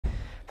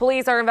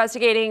Police are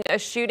investigating a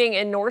shooting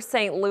in North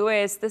St.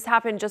 Louis. This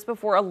happened just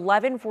before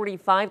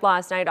 11:45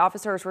 last night.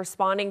 Officers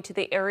responding to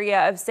the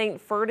area of St.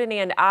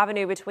 Ferdinand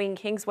Avenue between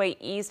Kingsway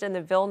East and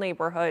the Ville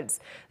neighborhoods.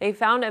 They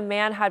found a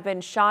man had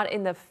been shot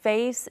in the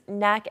face,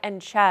 neck,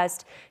 and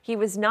chest. He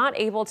was not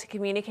able to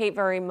communicate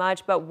very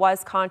much, but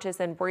was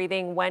conscious and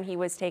breathing when he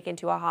was taken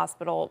to a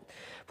hospital.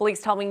 Police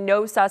tell me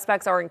no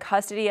suspects are in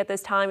custody at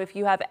this time. If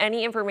you have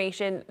any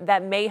information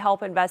that may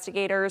help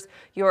investigators,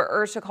 you are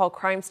urged to call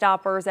Crime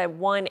Stoppers at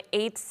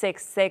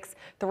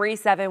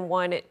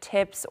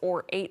 1-866-371-TIPS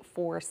or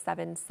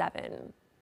 8477.